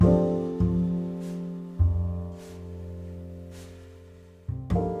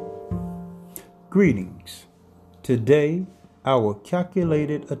Greetings. Today, our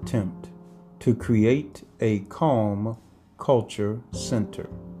calculated attempt to create a calm culture center.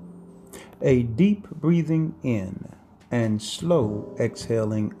 A deep breathing in and slow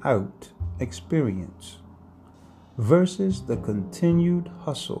exhaling out experience versus the continued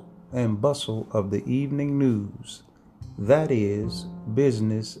hustle and bustle of the evening news, that is,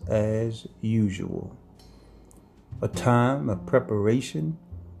 business as usual. A time of preparation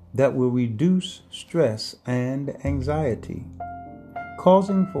that will reduce stress and anxiety,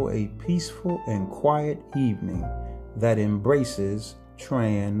 causing for a peaceful and quiet evening that embraces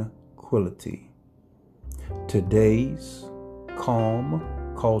tranquility. Today's calm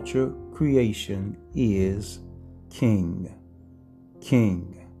culture creation is King.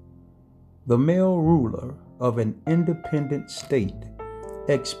 King, the male ruler of an independent state,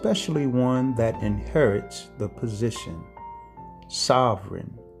 especially one that inherits the position.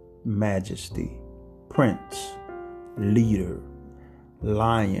 Sovereign, majesty, prince, leader,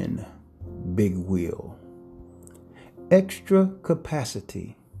 lion, big wheel. Extra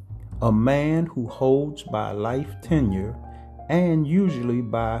capacity, a man who holds by life tenure and usually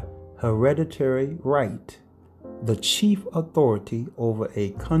by hereditary right, the chief authority over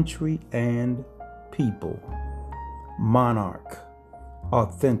a country and people. Monarch,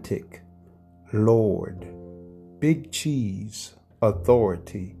 authentic, lord, big cheese,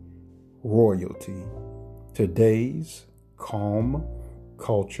 authority, royalty. Today's calm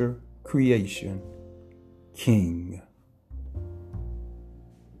culture creation, King.